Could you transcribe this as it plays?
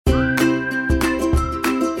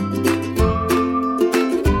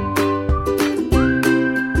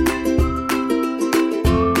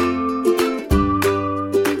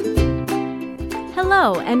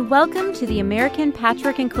and welcome to the American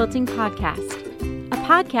Patchwork and Quilting Podcast, a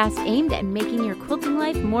podcast aimed at making your quilting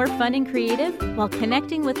life more fun and creative while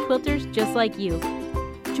connecting with quilters just like you.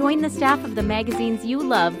 Join the staff of the magazines you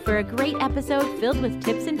love for a great episode filled with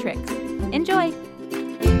tips and tricks. Enjoy!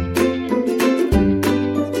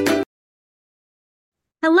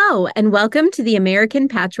 Hello, and welcome to the American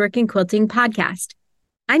Patchwork and Quilting Podcast.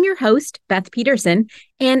 I'm your host, Beth Peterson,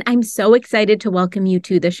 and I'm so excited to welcome you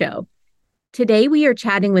to the show. Today, we are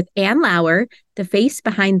chatting with Ann Lauer, the face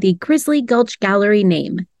behind the Grizzly Gulch Gallery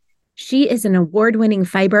name. She is an award-winning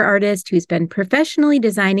fiber artist who's been professionally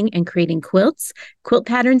designing and creating quilts, quilt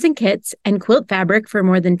patterns and kits, and quilt fabric for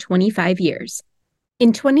more than 25 years.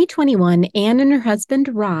 In 2021, Ann and her husband,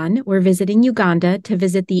 Ron, were visiting Uganda to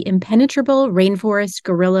visit the impenetrable rainforest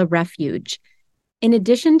gorilla refuge. In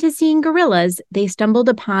addition to seeing gorillas, they stumbled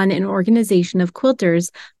upon an organization of quilters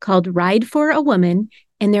called Ride for a Woman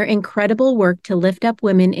and their incredible work to lift up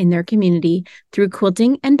women in their community through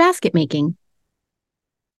quilting and basket making.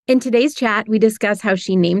 In today's chat, we discuss how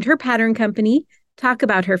she named her pattern company, talk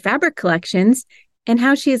about her fabric collections, and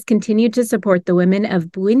how she has continued to support the women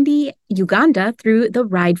of Burundi, Uganda through the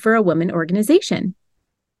Ride for a Woman organization.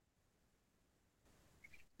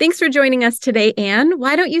 Thanks for joining us today, Ann.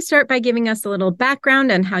 Why don't you start by giving us a little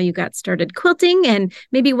background on how you got started quilting and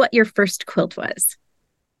maybe what your first quilt was?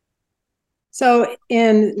 So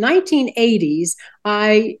in 1980s,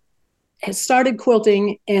 I had started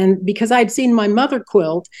quilting, and because I'd seen my mother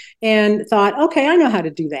quilt and thought, okay, I know how to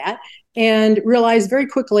do that, and realized very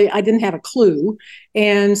quickly I didn't have a clue.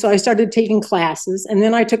 And so I started taking classes, and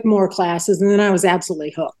then I took more classes, and then I was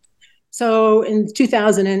absolutely hooked. So in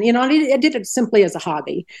 2000, I did it simply as a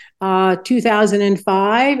hobby.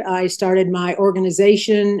 2005, I started my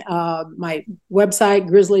organization, my website,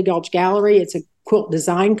 Grizzly Gulch Gallery. It's a quilt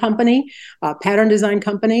design company, pattern design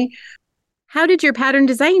company. How did your pattern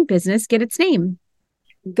design business get its name?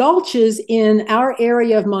 Gulches in our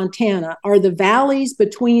area of Montana are the valleys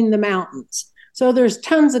between the mountains. So there's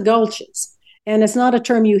tons of gulches. And it's not a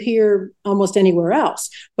term you hear almost anywhere else.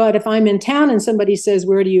 But if I'm in town and somebody says,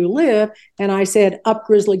 "Where do you live?" and I said, "Up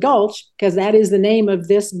Grizzly Gulch," because that is the name of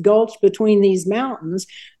this gulch between these mountains,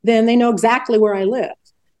 then they know exactly where I live.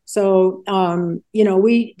 So,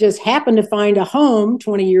 we just happened to find a home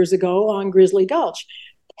 20 years ago on Grizzly Gulch.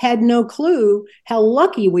 Had no clue how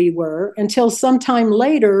lucky we were until sometime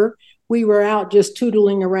later we were out just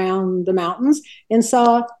tootling around the mountains and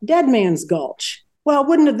saw Dead Man's Gulch. Well,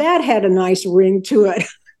 wouldn't have that had a nice ring to it?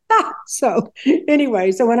 So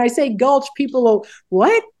anyway, so when I say gulch, people go,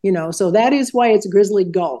 what? So that is why it's Grizzly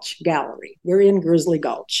Gulch Gallery. We're in Grizzly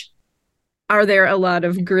Gulch. Are there a lot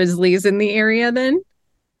of grizzlies in the area then?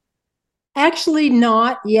 Actually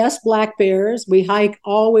not. Yes, black bears. We hike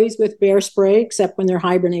always with bear spray, except when they're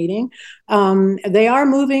hibernating. They are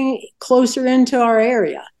moving closer into our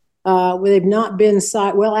area. They've not been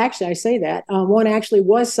sighted. Well, actually, I say that. One actually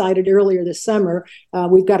was sighted earlier this summer.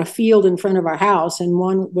 We've got a field in front of our house, and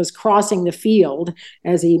one was crossing the field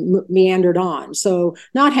as he meandered on. So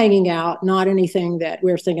not hanging out, not anything that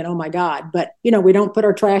we're thinking, oh, my God. But, we don't put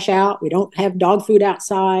our trash out. We don't have dog food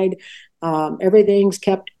outside. Everything's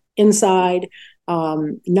kept inside,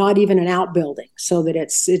 not even an outbuilding, so that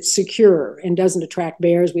it's secure and doesn't attract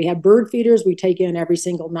bears. We have bird feeders we take in every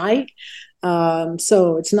single night.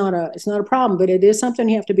 So it's not a problem, but it is something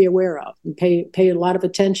you have to be aware of and pay a lot of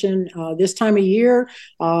attention. This time of year,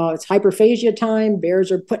 it's hyperphagia time.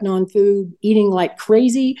 Bears are putting on food, eating like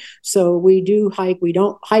crazy. So we do hike. We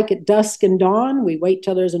don't hike at dusk and dawn. We wait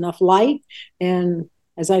till there's enough light. And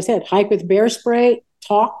as I said, hike with bear spray,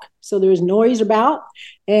 talk so there's noise about,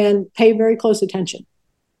 and pay very close attention.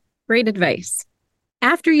 Great advice.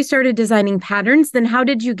 After you started designing patterns, then how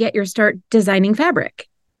did you get your start designing fabric?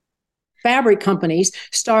 Fabric companies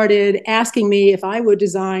started asking me if I would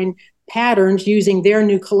design patterns using their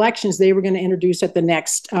new collections they were going to introduce at the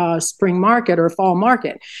next spring market or fall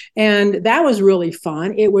market. And that was really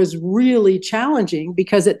fun. It was really challenging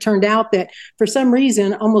because it turned out that for some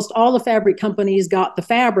reason, almost all the fabric companies got the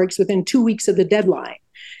fabrics within 2 weeks of the deadline.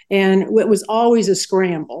 And it was always a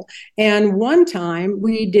scramble. And one time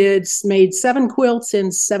we made 7 quilts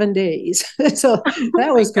in 7 days. So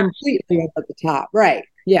that was completely up at the top. Right.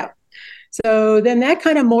 Yeah. So then that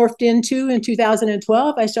kind of morphed into, in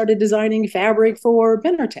 2012, I started designing fabric for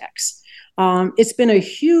Benartex. It's been a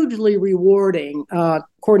hugely rewarding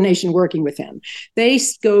coordination working with them. They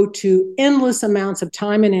go to endless amounts of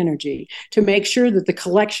time and energy to make sure that the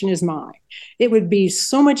collection is mine. It would be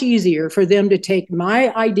so much easier for them to take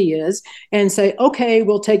my ideas and say, okay,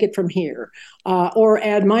 we'll take it from here, or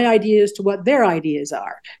add my ideas to what their ideas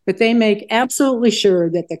are. But they make absolutely sure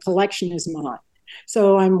that the collection is mine.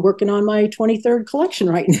 So I'm working on my 23rd collection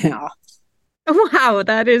right now. Wow,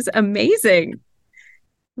 that is amazing.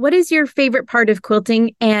 What is your favorite part of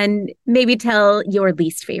quilting? And maybe tell your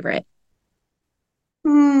least favorite.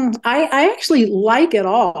 I actually like it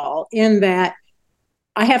all in that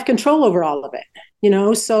I have control over all of it,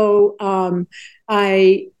 So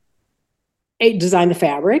I design the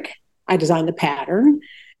fabric, I design the pattern,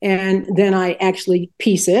 and then I actually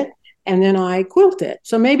piece it, and then I quilt it.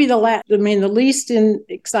 So maybe the least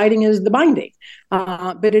exciting is the binding,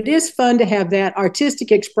 but it is fun to have that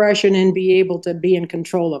artistic expression and be able to be in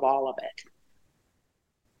control of all of it.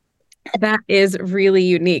 That is really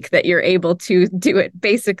unique that you're able to do it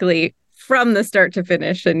basically from the start to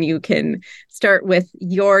finish, and you can start with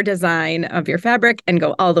your design of your fabric and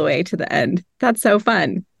go all the way to the end. That's so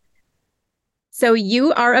fun. So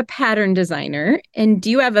you are a pattern designer, and do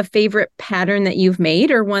you have a favorite pattern that you've made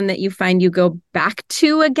or one that you find you go back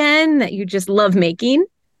to again that you just love making?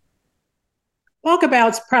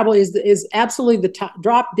 Walkabouts probably is absolutely the top,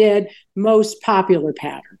 drop dead most popular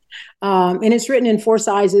pattern. And it's written in 4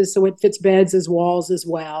 sizes, so it fits beds as walls as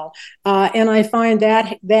well. And I find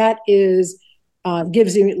that is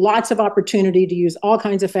gives you lots of opportunity to use all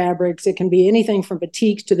kinds of fabrics. It can be anything from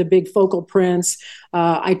batiks to the big focal prints.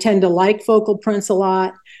 I tend to like focal prints a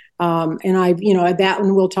lot. That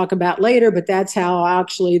one we'll talk about later, but that's how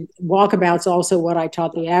actually Walkabout's also what I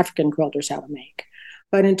taught the African quilters how to make.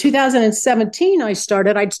 But in 2017, I'd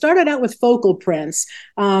started out with focal prints,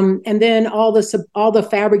 and then all the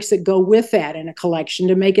fabrics that go with that in a collection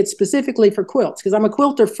to make it specifically for quilts, because I'm a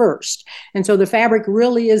quilter first. And so the fabric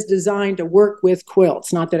really is designed to work with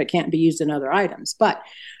quilts, not that it can't be used in other items. But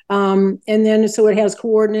and then so it has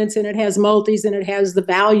coordinates and it has multis and it has the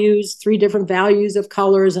values, 3 different values of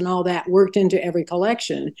colors and all that worked into every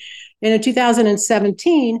collection. And in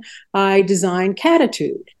 2017, I designed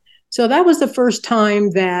Catitude. So that was the first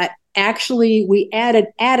time that actually we added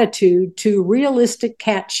attitude to realistic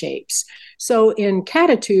cat shapes. So in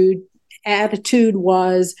Catitude, attitude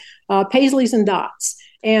was paisleys and dots.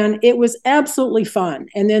 And it was absolutely fun.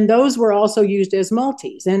 And then those were also used as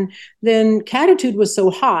multis. And then Catitude was so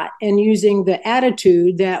hot and using the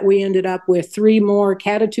attitude that we ended up with 3 more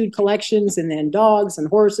Catitude collections, and then dogs and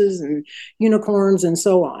horses and unicorns and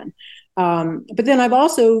so on. But then I've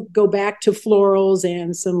also go back to florals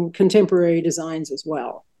and some contemporary designs as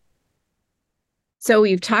well. So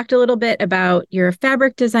we've talked a little bit about you're a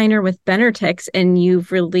fabric designer with Benartix, and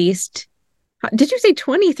you've released, did you say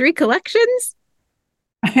 23 collections?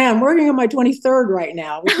 I'm working on my 23rd right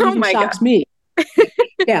now, which even shocks me.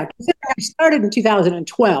 Yeah, I started in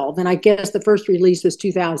 2012, and I guess the first release was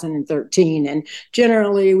 2013. And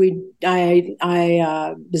generally,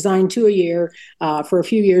 I designed 2 a year. For a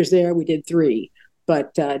few years there, we did 3,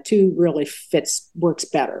 but 2 really works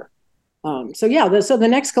better. So the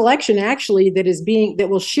next collection actually that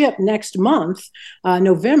will ship next month,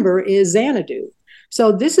 November, is Xanadu.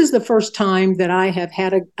 So this is the first time that I have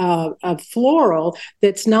had a floral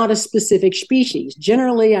that's not a specific species.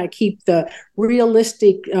 Generally, I keep the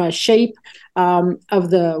realistic shape of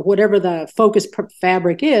whatever the focus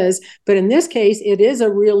fabric is. But in this case, it is a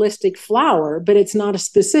realistic flower, but it's not a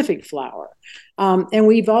specific flower. And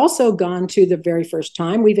we've also gone to the very first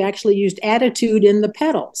time, we've actually used attitude in the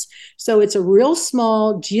petals. So it's a real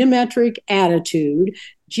small geometric attitude,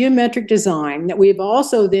 geometric design that we've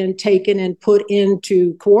also then taken and put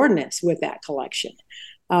into coordinates with that collection.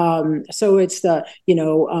 So it's the,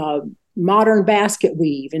 modern basket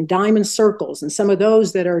weave and diamond circles and some of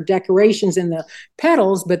those that are decorations in the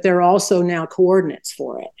petals, but they're also now coordinates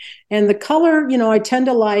for it. And the color, I tend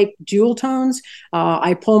to like jewel tones.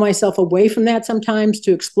 I pull myself away from that sometimes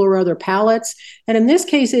to explore other palettes. And in this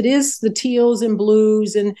case, it is the teals and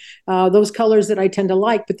blues and those colors that I tend to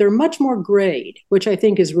like, but they're much more grayed, which I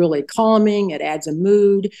think is really calming. It adds a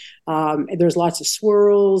mood. There's lots of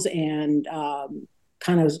swirls and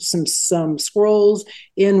kind of some scrolls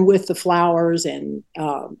in with the flowers, and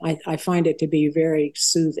I find it to be a very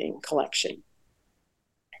soothing collection.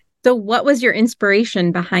 So what was your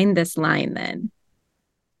inspiration behind this line then?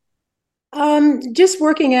 Just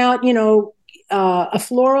working out, a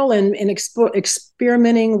floral and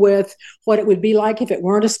experimenting with what it would be like if it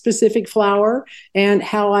weren't a specific flower and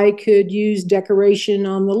how I could use decoration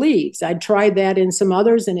on the leaves. I'd tried that in some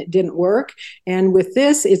others and it didn't work. And with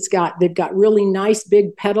this, they've got really nice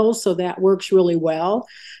big petals, so that works really well.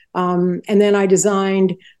 And then I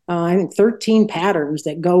designed I think 13 patterns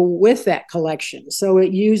that go with that collection. So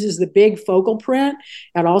it uses the big focal print.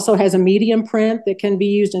 It also has a medium print that can be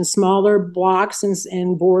used in smaller blocks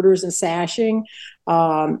and borders and sashing.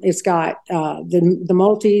 It's got the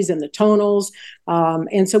multis and the tonals.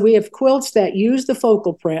 And so we have quilts that use the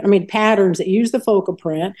focal print, patterns that use the focal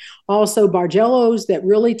print, also Bargellos that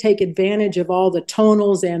really take advantage of all the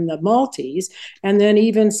tonals and the multis, and then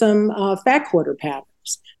even some fat quarter patterns.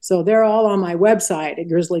 So they're all on my website at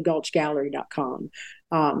grizzlygulchgallery.com.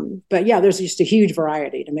 But yeah, there's just a huge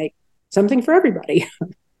variety to make something for everybody.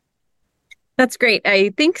 That's great.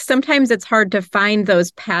 I think sometimes it's hard to find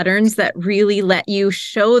those patterns that really let you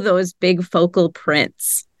show those big focal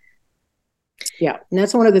prints. Yeah, and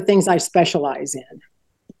that's one of the things I specialize in.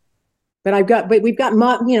 But we've got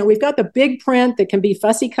the big print that can be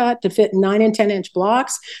fussy cut to fit in 9 and 10-inch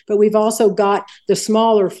blocks, but we've also got the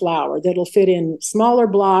smaller flower that'll fit in smaller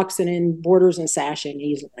blocks and in borders and sashing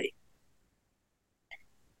easily.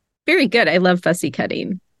 Very good. I love fussy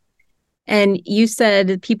cutting. And you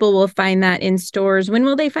said people will find that in stores. When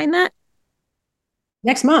will they find that?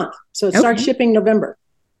 Next month. So it starts shipping November.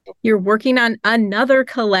 You're working on another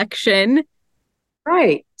collection.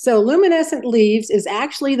 Right. So Luminescent Leaves is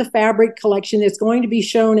actually the fabric collection that's going to be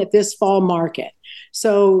shown at this fall market.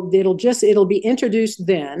 So it'll be introduced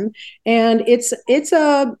then, and it's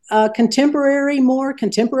a more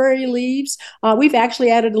contemporary leaves. We've actually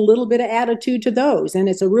added a little bit of attitude to those, and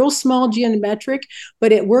it's a real small geometric,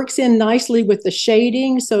 but it works in nicely with the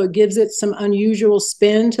shading, so it gives it some unusual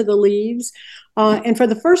spin to the leaves. And for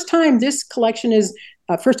the first time, this collection is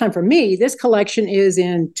first time for me. This collection is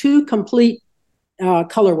in 2 complete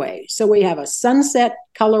colorway. So we have a sunset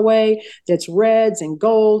colorway that's reds and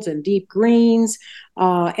golds and deep greens.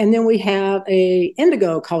 And then we have a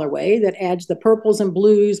indigo colorway that adds the purples and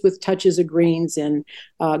blues with touches of greens and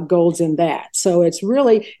golds in that. So it's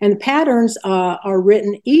really, and the patterns are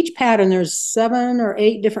written, each pattern, there's 7 or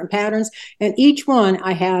 8 different patterns. And each one,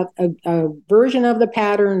 I have a version of the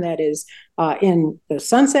pattern that is in the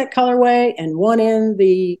sunset colorway and one in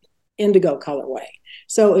the indigo colorway.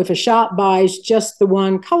 So if a shop buys just the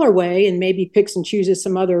one colorway and maybe picks and chooses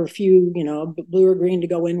some other few, blue or green to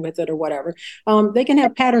go in with it or whatever, they can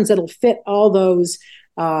have patterns that'll fit all those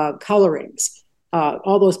colorings.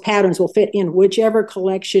 All those patterns will fit in whichever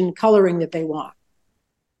collection coloring that they want.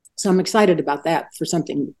 So I'm excited about that for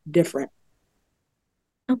something different.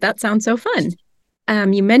 Oh, that sounds so fun.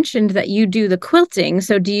 You mentioned that you do the quilting.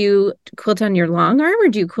 So do you quilt on your long arm or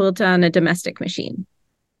do you quilt on a domestic machine?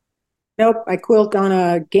 Nope, I quilt on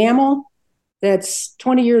a Gamel that's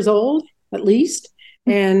 20 years old at least,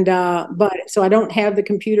 and but so I don't have the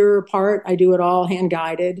computer part. I do it all hand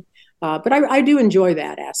guided, but I do enjoy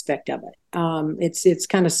that aspect of it. It's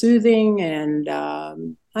kind of soothing, and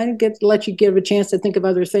I get to let you give a chance to think of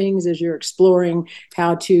other things as you're exploring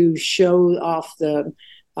how to show off the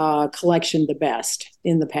collection the best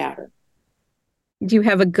in the pattern. Do you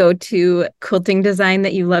have a go-to quilting design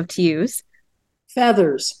that you love to use?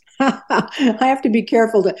 Feathers. I have to be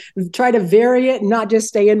careful to try to vary it and not just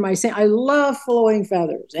stay in my same. I love flowing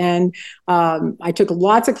feathers, and I took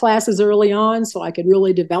lots of classes early on so I could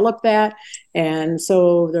really develop that. And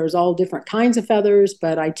so there's all different kinds of feathers,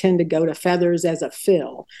 but I tend to go to feathers as a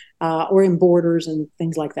fill or in borders and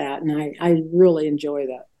things like that. And I really enjoy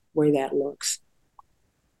the way that looks.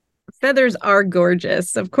 Feathers are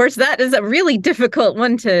gorgeous. Of course, that is a really difficult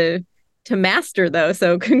one to master, though.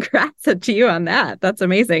 So congrats to you on that. That's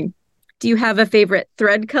amazing. Do you have a favorite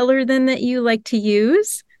thread color then that you like to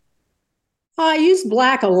use? I use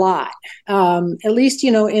black a lot, at least,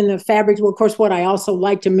 in the fabrics. Well, of course, what I also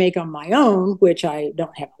like to make on my own, which I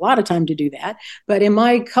don't have a lot of time to do that. But in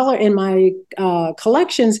my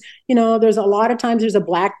collections, there's a lot of times there's a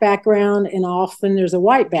black background and often there's a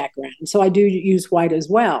white background. So I do use white as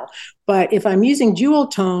well. But if I'm using jewel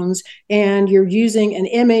tones and you're using an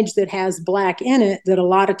image that has black in it, that a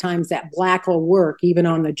lot of times that black will work even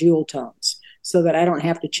on the jewel tones, so that I don't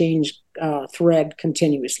have to change thread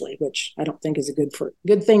continuously, which I don't think is a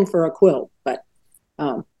good thing for a quilt. But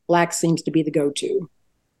black seems to be the go-to.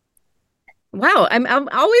 Wow, I'm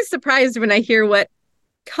always surprised when I hear what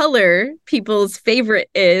color people's favorite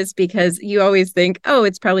is, because you always think, oh,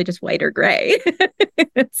 it's probably just white or gray.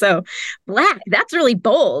 So black, that's really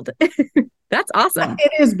bold. That's awesome.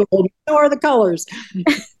 It is bold. So are the colors.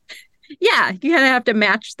 Yeah, you kind of have to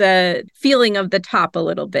match the feeling of the top a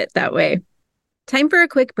little bit that way. Time for a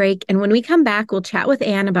quick break, and when we come back, we'll chat with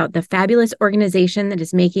Ann about the fabulous organization that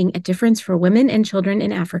is making a difference for women and children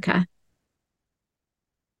in Africa.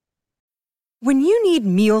 When you need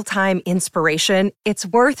mealtime inspiration, it's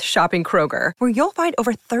worth shopping Kroger, where you'll find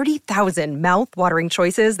over 30,000 mouth-watering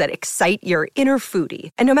choices that excite your inner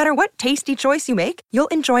foodie. And no matter what tasty choice you make, you'll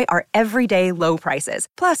enjoy our everyday low prices,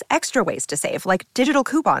 plus extra ways to save, like digital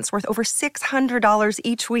coupons worth over $600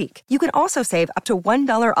 each week. You can also save up to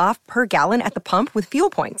 $1 off per gallon at the pump with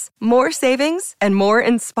fuel points. More savings and more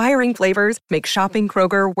inspiring flavors make shopping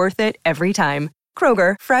Kroger worth it every time.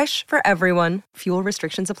 Kroger, fresh for everyone. Fuel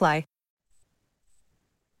restrictions apply.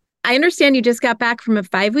 I understand you just got back from a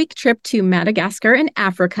 5-week trip to Madagascar and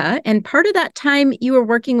Africa, and part of that time you were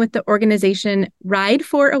working with the organization Ride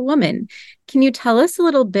for a Woman. Can you tell us a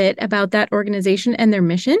little bit about that organization and their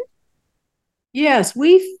mission? Yes,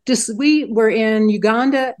 we were in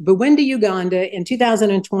Uganda, Buwindi, Uganda in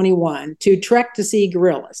 2021 to trek to see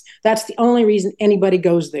gorillas. That's the only reason anybody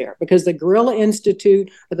goes there, because the Gorilla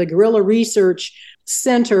Institute or the Gorilla Research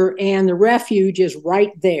Center and the refuge is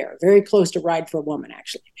right there, very close to Ride for a Woman,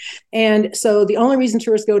 actually. And so the only reason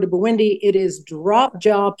tourists go to Buwindi, it is drop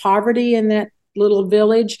jaw poverty in that little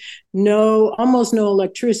village, almost no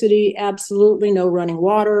electricity, absolutely no running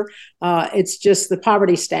water. It's just the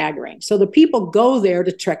poverty staggering. So the people go there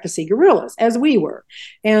to trek to see gorillas, as we were.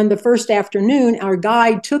 And the first afternoon, our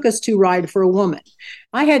guide took us to Ride for a Woman.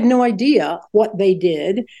 I had no idea what they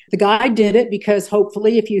did. The guide did it because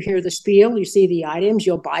hopefully if you hear the spiel, you see the items,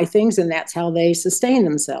 you'll buy things, and that's how they sustain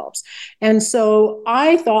themselves. And so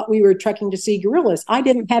I thought we were trekking to see gorillas. I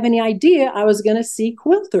didn't have any idea I was going to see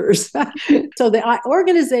quilters. So the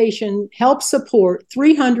organization helps support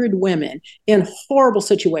 300 women in horrible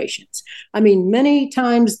situations. I mean, many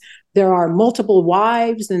times there are multiple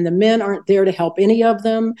wives and the men aren't there to help any of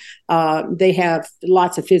them. They have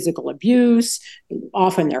lots of physical abuse.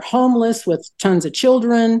 Often they're homeless with tons of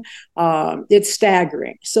children. It's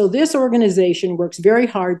staggering. So this organization works very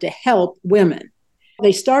hard to help women.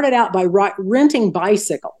 They started out by renting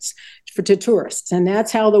bicycles to tourists, and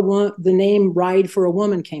that's how the name Ride for a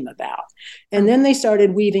Woman came about. And then they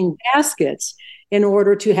started weaving baskets in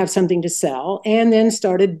order to have something to sell, and then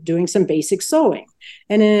started doing some basic sewing.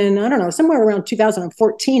 And in, I don't know, somewhere around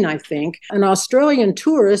 2014, I think, an Australian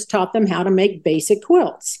tourist taught them how to make basic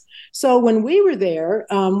quilts. So when we were there,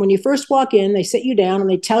 when you first walk in, they sit you down and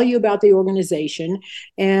they tell you about the organization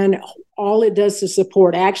and all it does to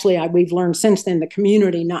support, actually, we've learned since then, the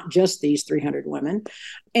community, not just these 300 women.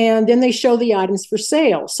 And then they show the items for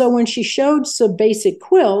sale. So when she showed some basic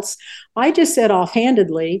quilts, I just said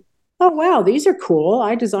offhandedly, oh, wow, these are cool.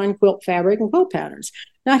 I design quilt fabric and quilt patterns,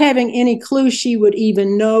 not having any clue she would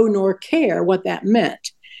even know nor care what that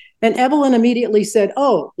meant. And Evelyn immediately said,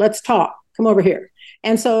 oh, let's talk. Come over here.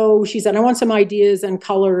 And so she said, I want some ideas and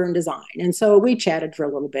color and design. And so we chatted for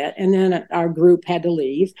a little bit, and then our group had to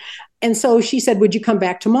leave. And so she said, would you come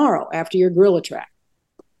back tomorrow after your gorilla track?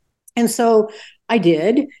 And so I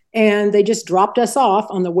did, and they just dropped us off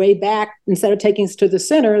on the way back. Instead of taking us to the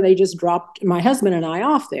center, they just dropped my husband and I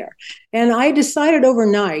off there. And I decided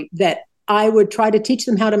overnight that I would try to teach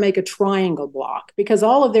them how to make a triangle block, because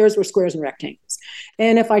all of theirs were squares and rectangles.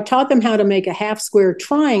 And if I taught them how to make a half square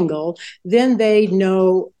triangle, then they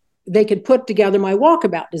know they could put together my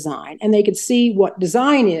walkabout design and they could see what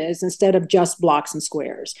design is instead of just blocks and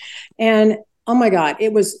squares. And oh my God,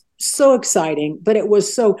 it was so exciting, but it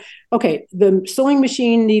was so, okay, the sewing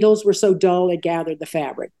machine needles were so dull, it gathered the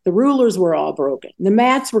fabric. The rulers were all broken. The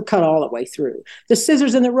mats were cut all the way through. The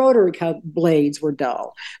scissors and the rotary cut blades were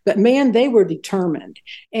dull. But man, they were determined.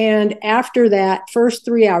 And after that first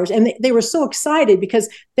 3 hours, and they were so excited because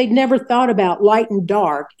they'd never thought about light and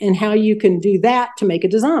dark and how you can do that to make a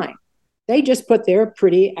design. They just put their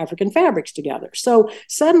pretty African fabrics together. So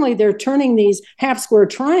suddenly they're turning these half square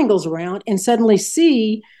triangles around and suddenly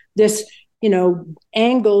see this,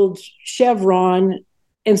 angled chevron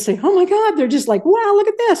and say, oh my God, they're just like, wow, look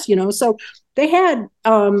at this, So they had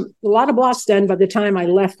a lot of blocks done by the time I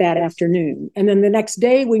left that afternoon. And then the next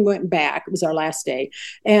day we went back. It was our last day.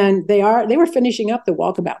 And they were finishing up the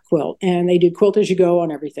walkabout quilt, and they did quilt as you go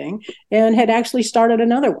on everything, and had actually started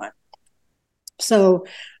another one. So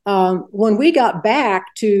when we got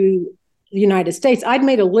back to the United States, I'd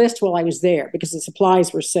made a list while I was there because the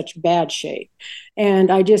supplies were such bad shape. And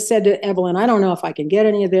I just said to Evelyn, I don't know if I can get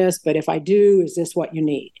any of this, but if I do, is this what you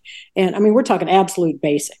need? And I mean, we're talking absolute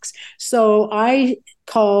basics. So I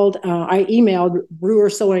emailed Brewer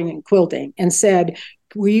Sewing and Quilting and said,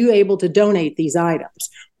 were you able to donate these items?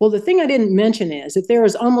 Well, the thing I didn't mention is that there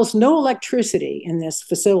is almost no electricity in this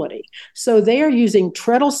facility. So they are using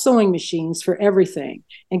treadle sewing machines for everything.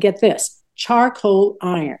 And get this, charcoal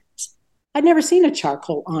irons. I'd never seen a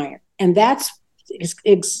charcoal iron. And that's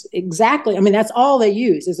exactly, I mean, that's all they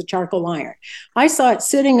use is a charcoal iron. I saw it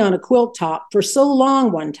sitting on a quilt top for so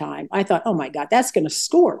long one time. I thought, oh my God, that's going to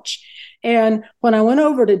scorch. And when I went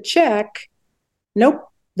over to check, nope,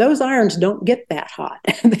 those irons don't get that hot.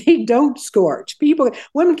 They don't scorch.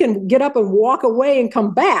 Women can get up and walk away and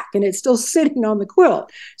come back, and it's still sitting on the quilt.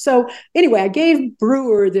 So anyway, I gave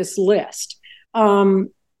Brewer this list. And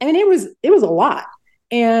it was a lot,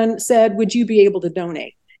 and said, would you be able to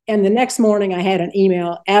donate? And the next morning I had an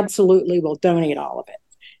email, absolutely, we'll donate all of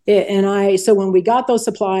it. So when we got those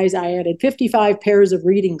supplies, I added 55 pairs of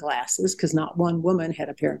reading glasses, because not one woman had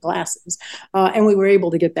a pair of glasses. And we were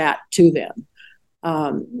able to get that to them.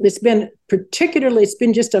 It's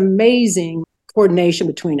been just amazing coordination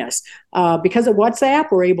between us. Because of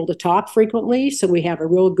WhatsApp, we're able to talk frequently, so we have a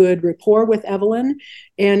real good rapport with Evelyn.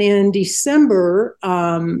 And in December,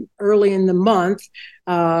 early in the month,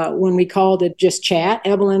 when we called it just chat,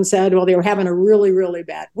 Evelyn said, well, they were having a really, really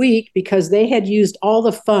bad week because they had used all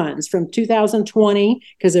the funds from 2020,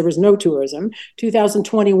 because there was no tourism,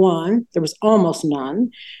 2021, there was almost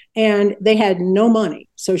none, and they had no money.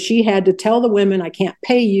 So she had to tell the women, I can't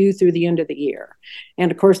pay you through the end of the year.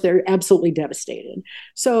 And of course, they're absolutely devastated.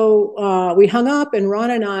 So we hung up, and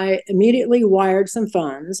Ron and I immediately wired some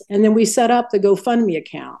funds, and then we set up the GoFundMe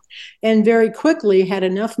account, and very quickly had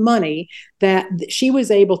enough money that she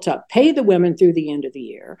was able to pay the women through the end of the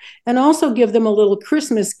year, and also give them a little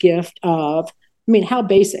Christmas gift of, I mean, how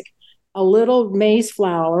basic, a little maize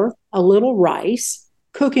flour, a little rice,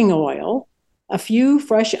 cooking oil, a few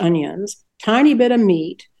fresh onions, tiny bit of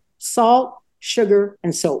meat, salt, sugar,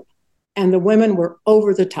 and soap. And the women were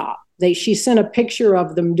over the top. She sent a picture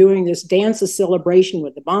of them doing this dance of celebration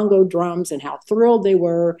with the bongo drums and how thrilled they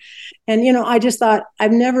were. And, I just thought,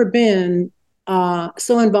 I've never been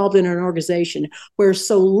so involved in an organization where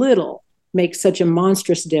so little makes such a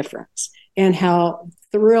monstrous difference, and how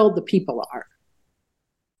thrilled the people are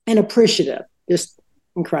and appreciative. Just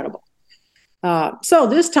incredible. So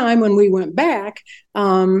this time when we went back,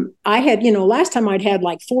 I had, last time I'd had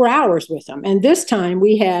like 4 hours with them. And this time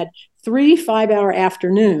we had 3 5-hour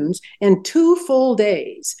afternoons and 2 full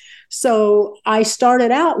days. So I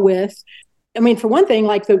started out with, I mean, for one thing,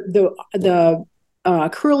 like the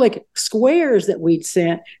acrylic squares that we'd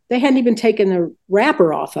sent, they hadn't even taken the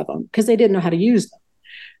wrapper off of them because they didn't know how to use them.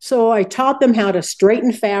 So I taught them how to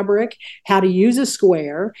straighten fabric, how to use a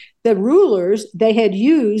square. The rulers they had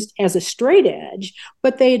used as a straight edge,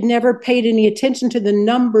 but they had never paid any attention to the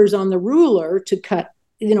numbers on the ruler to cut.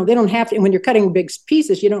 They don't have to, when you're cutting big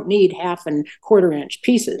pieces, you don't need 1/2 and 1/4 inch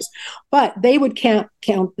pieces, but they would count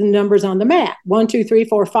the numbers on the mat. 1, 2, 3,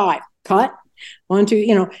 4, 5, cut. 1,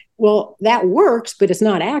 2, well, that works, but it's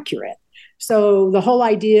not accurate. So the whole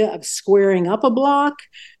idea of squaring up a block,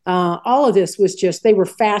 all of this was just, they were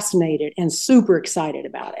fascinated and super excited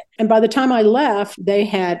about it. And by the time I left,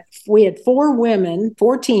 we had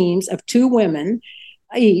 4 teams of 2 women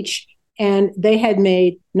each, and they had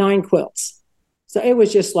made 9 quilts. So it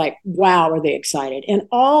was just like, wow, were they excited. And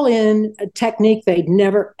all in a technique they'd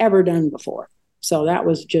never, ever done before. So that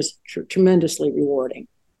was just tremendously rewarding.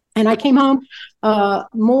 And I came home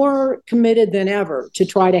more committed than ever to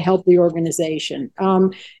try to help the organization.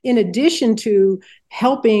 In addition to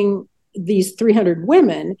helping these 300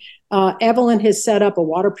 women, Evelyn has set up a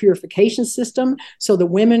water purification system so the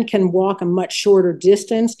women can walk a much shorter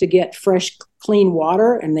distance to get fresh, clean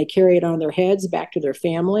water, and they carry it on their heads back to their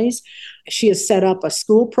families. She has set up a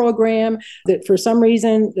school program that for some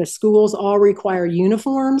reason the schools all require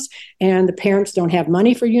uniforms and the parents don't have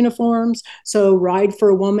money for uniforms. So Ride for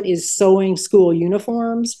a Woman is sewing school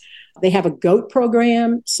uniforms. They have a goat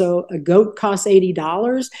program. So a goat costs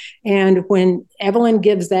 $80. And when Evelyn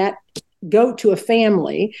gives that goat to a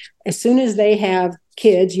family, as soon as they have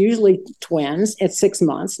kids, usually twins at 6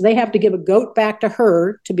 months, they have to give a goat back to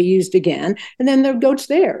her to be used again. And then the goat's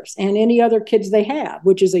theirs and any other kids they have,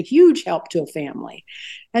 which is a huge help to a family.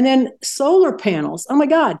 And then solar panels. Oh my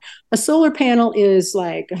God, a solar panel is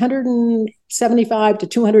like $175 to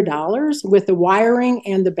 $200 with the wiring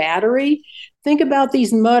and the battery. Think about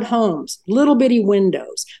these mud homes, little bitty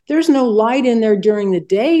windows. There's no light in there during the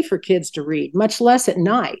day for kids to read, much less at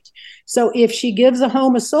night. So if she gives a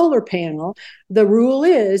home a solar panel, the rule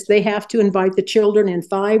is they have to invite the children in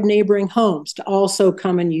 5 neighboring homes to also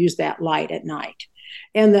come and use that light at night.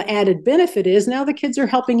 And the added benefit is now the kids are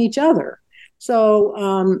helping each other.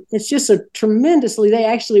 So it's just they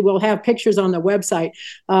actually will have pictures on the website.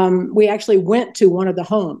 We actually went to one of the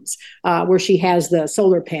homes where she has the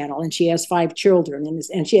solar panel and she has 5 children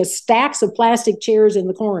and she has stacks of plastic chairs in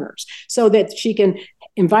the corners so that she can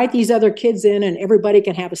invite these other kids in and everybody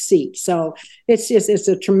can have a seat. So it's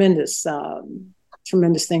a tremendous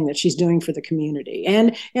thing that she's doing for the community,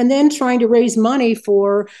 and then trying to raise money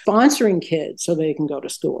for sponsoring kids so they can go to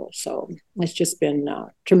school. So it's just been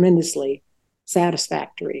tremendously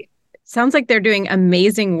satisfactory. Sounds like they're doing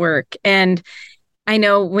amazing work. And I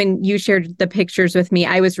know when you shared the pictures with me,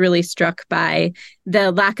 I was really struck by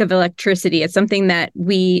the lack of electricity. It's something that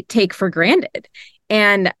we take for granted.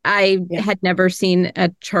 And I had never seen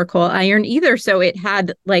a charcoal iron either. So it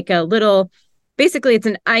had like a little, basically it's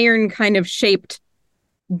an iron kind of shaped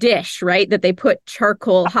dish, right? That they put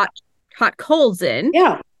charcoal, hot coals in.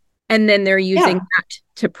 Yeah. And then they're using that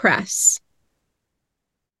to press.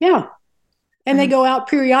 Yeah. And they go out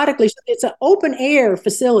periodically. So it's an open air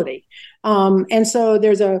facility. And so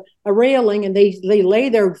there's a railing, and they lay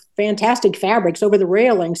their fantastic fabrics over the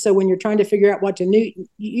railing. So when you're trying to figure out what to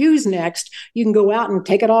use next, you can go out and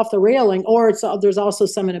take it off the railing, or there's also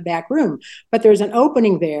some in a back room. But there's an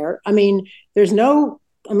opening there. I mean, there's no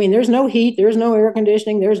heat, there's no air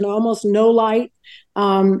conditioning, there's almost no light.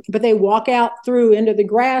 But they walk out through into the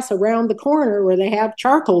grass around the corner where they have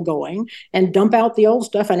charcoal going and dump out the old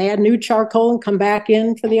stuff and add new charcoal and come back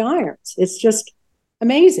in for the irons. It's just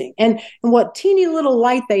amazing. And what teeny little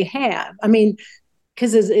light they have, I mean,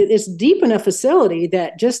 because it's deep in a facility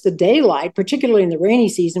that just the daylight, particularly in the rainy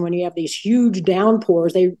season when you have these huge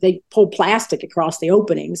downpours, they pull plastic across the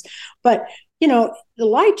openings. But, the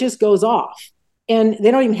light just goes off. And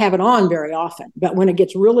they don't even have it on very often. But when it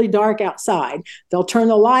gets really dark outside, they'll turn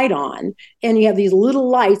the light on, and you have these little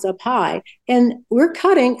lights up high. And we're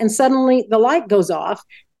cutting, and suddenly the light goes off.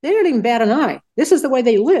 They don't even bat an eye. This is the way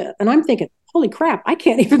they live. And I'm thinking, holy crap, I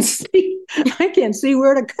can't even see. I can't see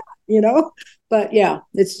where to cut, But yeah,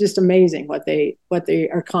 it's just amazing what they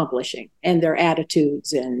are accomplishing, and their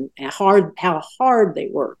attitudes, and how hard they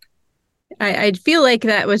work. I feel like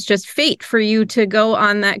that was just fate for you to go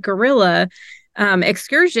on that guerrilla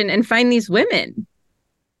excursion and find these women.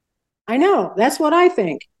 I know. That's what I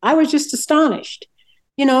think. I was just astonished,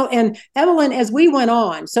 and Evelyn, as we went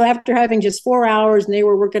on, so after having just 4 hours and they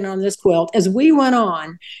were working on this quilt, as we went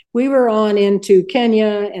on, we were on into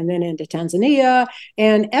Kenya and then into Tanzania,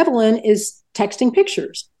 and Evelyn is texting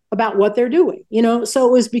pictures about what they're doing, so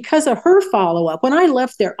it was because of her follow-up. When I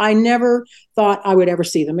left there, I never thought I would ever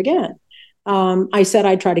see them again. I said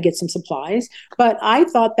I'd try to get some supplies, but I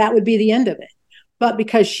thought that would be the end of it. But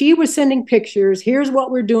because she was sending pictures, here's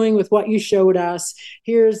what we're doing with what you showed us,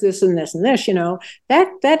 here's this and this and this,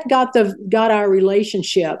 that got our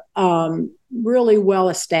relationship really well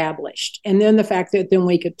established. And then the fact that then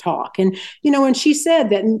we could talk. And, and she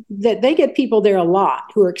said that they get people there a lot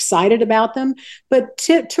who are excited about them. But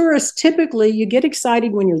tourists, typically, you get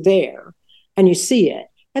excited when you're there and you see it,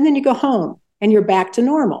 and then you go home and you're back to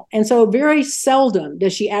normal. And so very seldom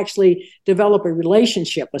does she actually develop a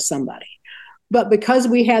relationship with somebody. But because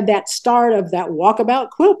we had that start of that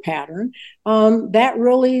walkabout quilt pattern, that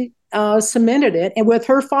really cemented it, and with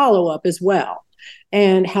her follow-up as well.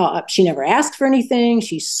 And how she never asked for anything.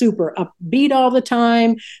 She's super upbeat all the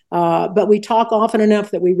time. But we talk often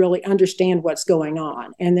enough that we really understand what's going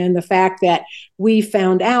on. And then the fact that we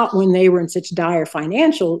found out when they were in such dire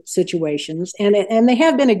financial situations, and they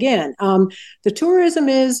have been again, the tourism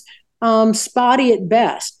is spotty at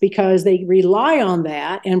best because they rely on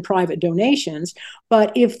that and private donations.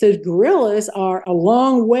 But if the guerrillas are a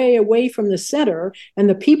long way away from the center and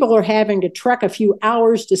the people are having to trek a few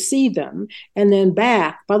hours to see them and then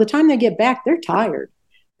back, by the time they get back, they're tired.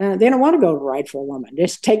 They don't want to go ride for a woman.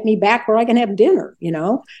 Just take me back where I can have dinner,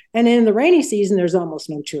 And in the rainy season, there's almost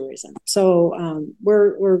no tourism. So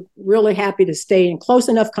we're really happy to stay in close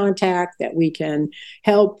enough contact that we can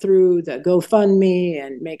help through the GoFundMe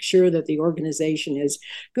and make sure that the organization is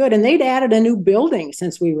good. And they'd added a new building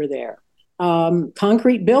since we were there.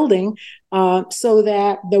 Concrete building, so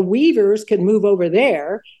that the weavers could move over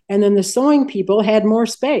there, and then the sewing people had more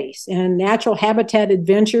space. And Natural Habitat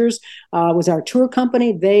Adventures was our tour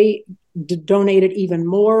company. They donated even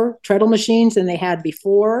more treadle machines than they had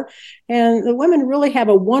before. And the women really have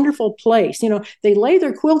a wonderful place. They lay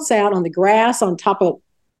their quilts out on the grass on top of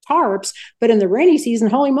tarps, but in the rainy season,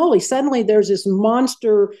 holy moly, suddenly there's this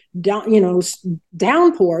monster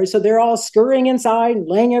downpour. So they're all scurrying inside and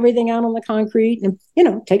laying everything out on the concrete, and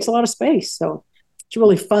it takes a lot of space. So it's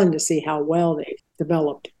really fun to see how well they've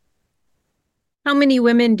developed. How many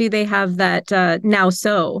women do they have that now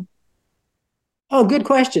sew? Oh, good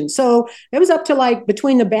question. So it was up to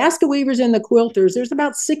between the basket weavers and the quilters, there's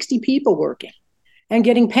about 60 people working and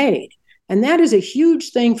getting paid. And that is a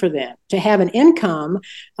huge thing for them to have an income.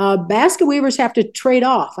 Basket weavers have to trade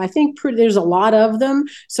off. I think there's a lot of them,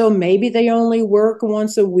 so maybe they only work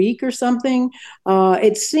once a week or something.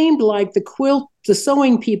 It seemed like the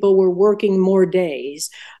sewing people were working more days,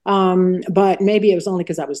 but maybe it was only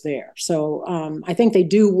because I was there. So I think they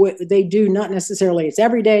do. They do not necessarily. It's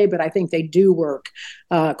every day, but I think they do work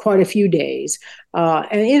quite a few days.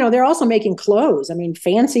 And they're also making clothes. I mean,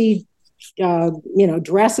 fancy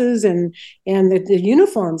dresses, and the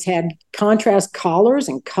uniforms had contrast collars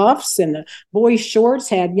and cuffs, and the boys' shorts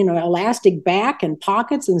had elastic back and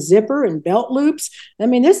pockets and zipper and belt loops. I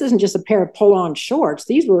mean, this isn't just a pair of pull-on shorts.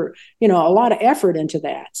 These were a lot of effort into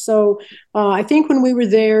that. So I think when we were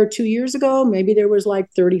there 2 years ago, maybe there was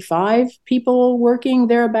like 35 people working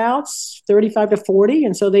thereabouts, 35 to 40,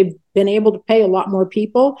 and so they've been able to pay a lot more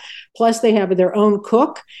people. Plus, they have their own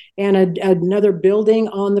cook and another building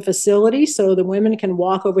on the facility, so the women can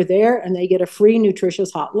walk over there and they get a free,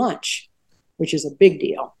 nutritious hot lunch, which is a big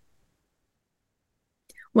deal.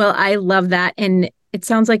 Well, I love that. And it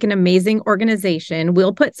sounds like an amazing organization.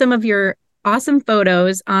 We'll put some of your awesome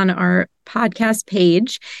photos on our podcast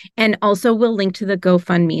page, and also we'll link to the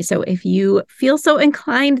GoFundMe. So if you feel so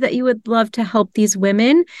inclined that you would love to help these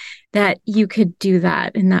women, that you could do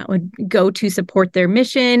that, and that would go to support their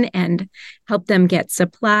mission and help them get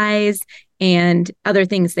supplies and other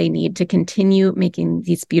things they need to continue making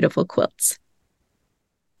these beautiful quilts.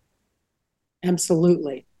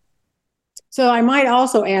 Absolutely. So I might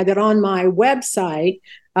also add that on my website,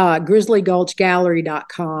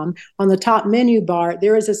 grizzlygulchgallery.com, on the top menu bar,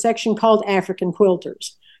 there is a section called African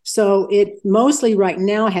Quilters. So it mostly right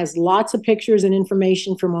now has lots of pictures and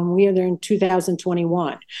information from when we were there in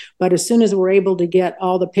 2021. But as soon as we're able to get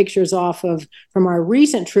all the pictures from our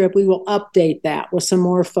recent trip, we will update that with some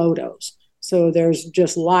more photos. So there's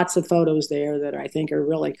just lots of photos there that I think are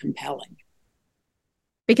really compelling.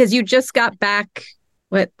 Because you just got back,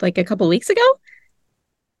 like a couple of weeks ago?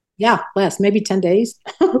 Yeah, maybe 10 days.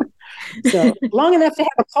 So long enough to have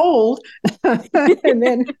a cold. And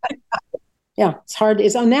then, yeah, it's hard.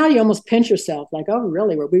 So now you almost pinch yourself like, oh,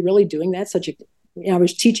 really? Were we really doing that? I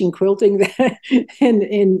was teaching quilting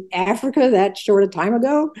in Africa that short a time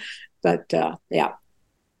ago. But yeah.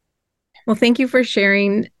 Well, thank you for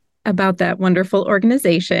sharing about that wonderful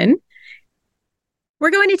organization.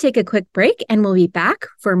 We're going to take a quick break and we'll be back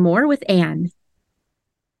for more with Ann.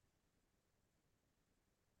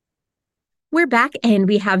 We're back and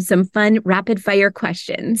we have some fun rapid fire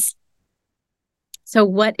questions. So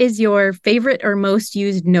what is your favorite or most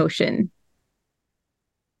used notion?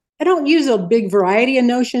 I don't use a big variety of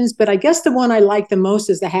notions, but I guess the one I like the most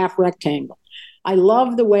is the half rectangle. I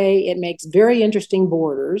love the way it makes very interesting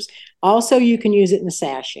borders. Also, you can use it in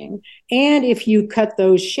sashing. And if you cut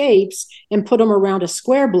those shapes and put them around a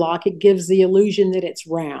square block, it gives the illusion that it's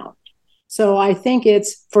round. So I think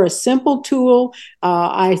it's, for a simple tool,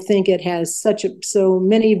 I think it has so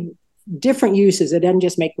many different uses. It doesn't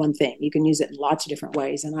just make one thing. You can use it in lots of different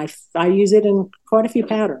ways. And I use it in quite a few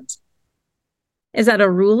patterns. Is that a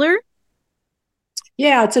ruler?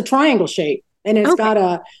 Yeah, it's a triangle shape. And it's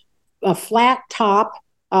got a flat top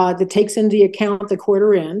that takes into account the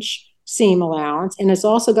 1/4 inch seam allowance. And it's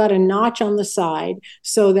also got a notch on the side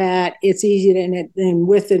so that it's easy to, and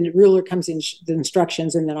with the ruler comes in the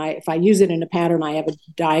instructions. And then if I use it in a pattern, I have a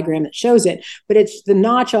diagram that shows it. But the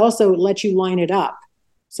notch also lets you line it up.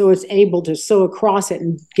 So it's able to sew across it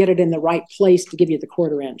and get it in the right place to give you the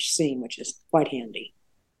 1/4 inch seam, which is quite handy.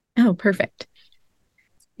 Oh, perfect.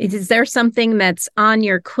 Is there something that's on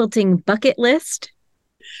your quilting bucket list?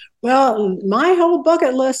 Well, my whole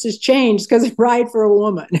bucket list has changed because of Ride for a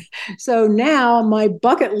Woman. So now my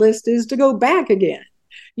bucket list is to go back again.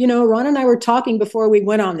 Ron and I were talking before we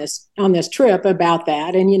went on this trip about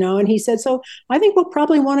that. And, and he said, so I think we'll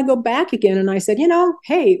probably want to go back again. And I said,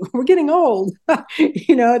 hey, we're getting old.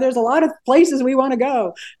 There's a lot of places we want to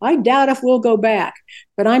go. I doubt if we'll go back.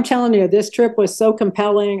 But I'm telling you, this trip was so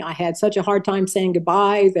compelling. I had such a hard time saying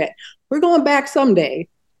goodbye that we're going back someday.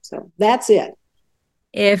 So that's it.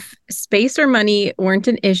 If space or money weren't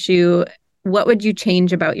an issue, what would you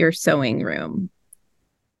change about your sewing room?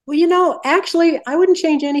 Well, actually, I wouldn't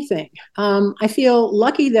change anything. I feel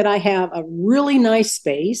lucky that I have a really nice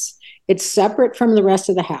space. It's separate from the rest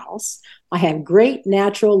of the house. I have great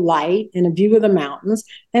natural light and a view of the mountains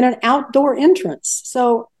and an outdoor entrance.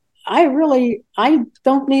 So I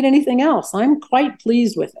don't need anything else. I'm quite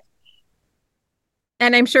pleased with it.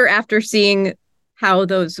 And I'm sure after seeing how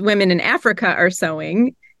those women in Africa are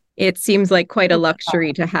sewing, it seems like quite a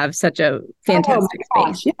luxury to have such a fantastic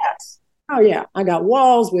space. Yes. Oh yeah, I got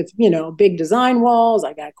walls with, big design walls.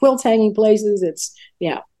 I got quilts hanging places. It's,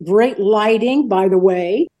 yeah, great lighting, by the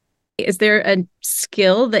way. Is there a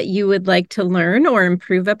skill that you would like to learn or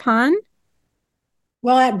improve upon?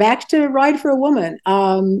 Well, back to Ride for a Woman,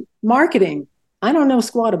 marketing. I don't know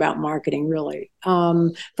squat about marketing really.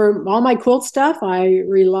 For all my quilt stuff, I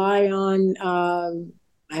rely on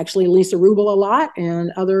actually Lisa Rubel a lot and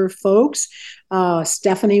other folks,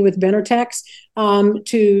 Stephanie with Benartex,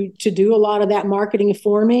 to do a lot of that marketing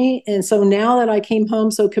for me. And so now that I came home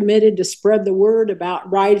so committed to spread the word about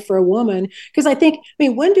Ride for a Woman, because I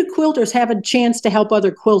mean, when do quilters have a chance to help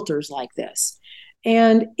other quilters like this?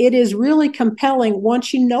 And it is really compelling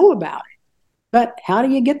once you know about it. But how do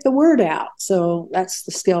you get the word out? So that's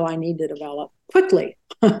the skill I need to develop quickly.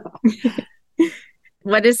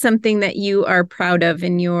 What is something that you are proud of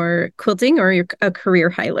in your quilting or a career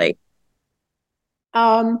highlight?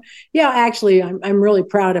 Yeah, actually, I'm really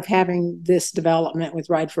proud of having this development with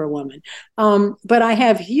Ride for a Woman. But I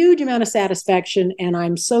have huge amount of satisfaction, and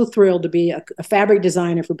I'm so thrilled to be a fabric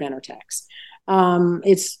designer for Benartex.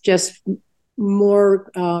 It's just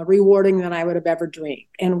more rewarding than I would have ever dreamed.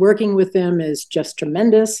 And working with them is just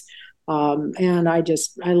tremendous. And I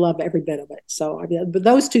love every bit of it. So, but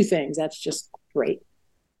those two things, that's just great.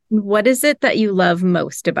 What is it that you love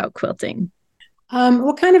most about quilting?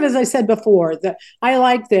 Well, kind of as I said before, that I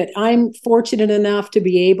like that I'm fortunate enough to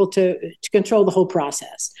be able to control the whole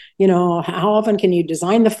process. How often can you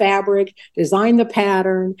design the fabric, design the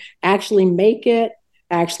pattern, actually make it,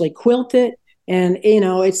 actually quilt it? And,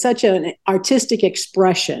 it's such an artistic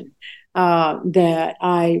expression that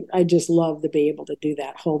I just love to be able to do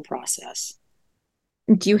that whole process.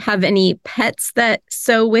 Do you have any pets that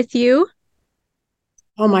sew with you?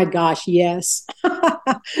 Oh my gosh, yes.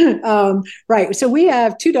 Right. So we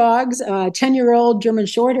have two dogs, a 10-year-old German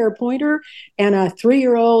Shorthair Pointer and a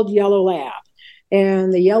 3-year-old Yellow Lab.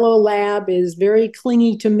 And the Yellow Lab is very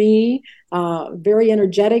clingy to me, very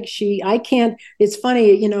energetic. It's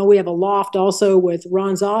funny, we have a loft also with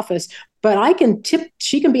Ron's office, but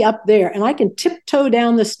she can be up there and I can tiptoe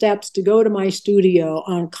down the steps to go to my studio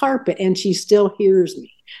on carpet and she still hears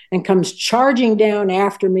me and comes charging down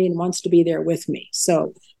after me and wants to be there with me.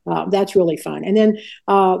 So that's really fun. And then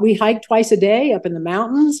we hike twice a day up in the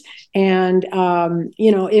mountains. And,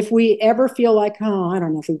 if we ever feel like, oh, I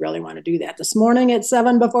don't know if we really want to do that this morning at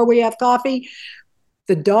 7 before we have coffee,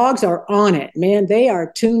 the dogs are on it, man. They are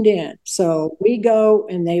tuned in. So we go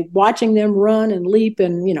and watching them run and leap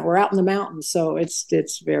and, we're out in the mountains. So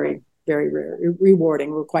it's very, very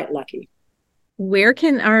rewarding. We're quite lucky. Where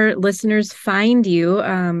can our listeners find you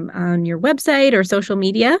on your website or social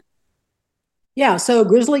media? Yeah, so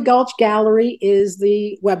Grizzly Gulch Gallery is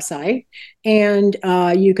the website. And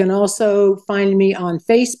you can also find me on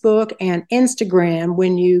Facebook and Instagram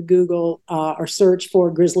when you Google or search for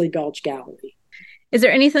Grizzly Gulch Gallery. Is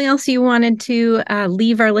there anything else you wanted to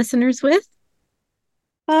leave our listeners with?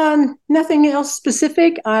 Nothing else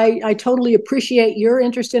specific. I totally appreciate your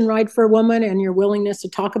interest in Ride for a Woman and your willingness to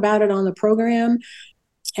talk about it on the program.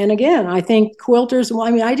 And again, I think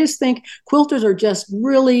I just think quilters are just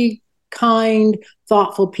really kind,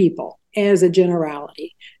 thoughtful people as a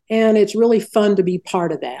generality. And it's really fun to be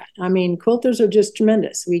part of that. I mean, quilters are just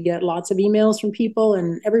tremendous. We get lots of emails from people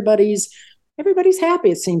and everybody's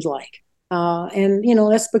happy, it seems like. And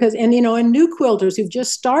that's because, and new quilters who've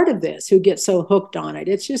just started this, who get so hooked on it.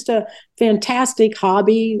 It's just a fantastic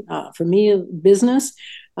hobby for me, business.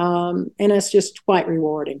 And it's just quite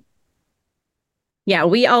rewarding. Yeah,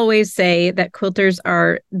 we always say that quilters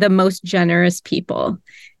are the most generous people.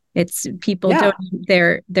 It's people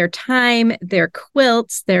donate their time, their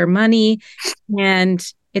quilts, their money, and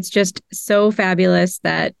it's just so fabulous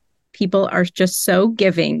that people are just so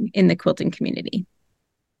giving in the quilting community.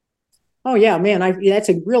 Oh yeah, man, that's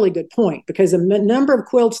a really good point because the number of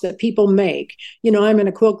quilts that people make, I'm in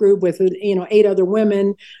a quilt group with 8 other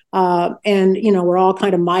women, and we're all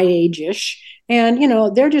kind of my age-ish, and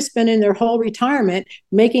they're just spending their whole retirement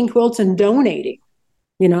making quilts and donating,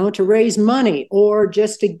 to raise money or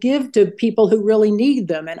just to give to people who really need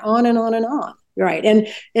them, and on and on and on. Right. And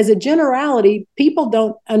as a generality, people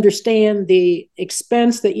don't understand the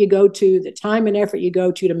expense that you go to, the time and effort you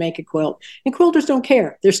go to make a quilt. And quilters don't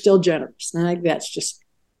care. They're still generous. And I think that's just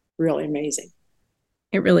really amazing.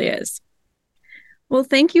 It really is. Well,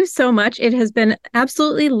 thank you so much. It has been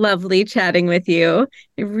absolutely lovely chatting with you.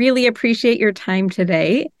 I really appreciate your time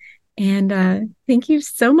today. And thank you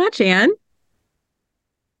so much, Ann.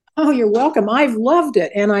 Oh, you're welcome. I've loved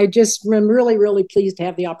it. And I just am really, really pleased to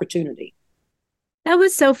have the opportunity. That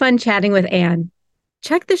was so fun chatting with Ann.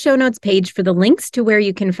 Check the show notes page for the links to where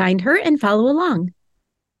you can find her and follow along.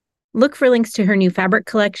 Look for links to her new fabric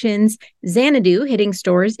collections, Xanadu hitting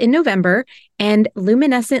stores in November, and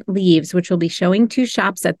Luminescent Leaves, which will be showing to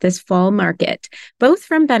shops at this fall market, both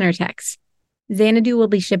from Benartex. Xanadu will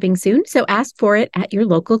be shipping soon, so ask for it at your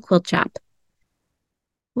local quilt shop.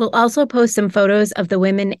 We'll also post some photos of the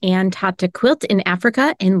women Ann taught to quilt in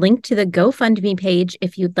Africa and link to the GoFundMe page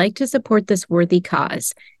if you'd like to support this worthy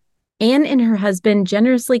cause. Ann and her husband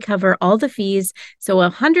generously cover all the fees, so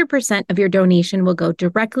 100% of your donation will go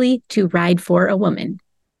directly to Ride for a Woman.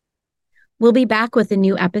 We'll be back with a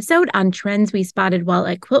new episode on trends we spotted while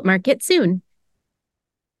at Quilt Market soon.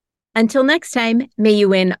 Until next time, may you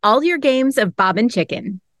win all your games of Bobbin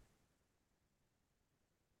Chicken.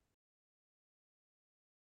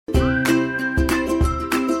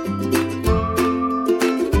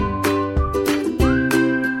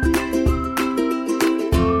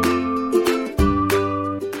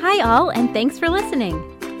 Hi all, and thanks for listening.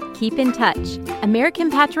 Keep in touch.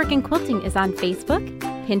 American Patchwork and Quilting is on Facebook,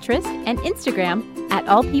 Pinterest, and Instagram at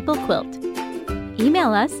All People Quilt.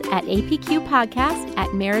 Email us at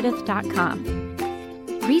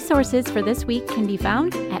apqpodcast@meredith.com. Resources for this week can be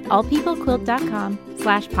found at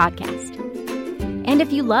allpeoplequilt.com/podcast. And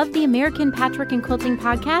if you love the American Patchwork and Quilting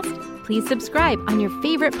podcast, please subscribe on your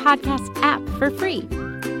favorite podcast app for free.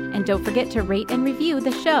 And don't forget to rate and review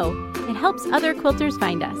the show. It helps other quilters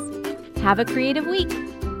find us. Have a creative week.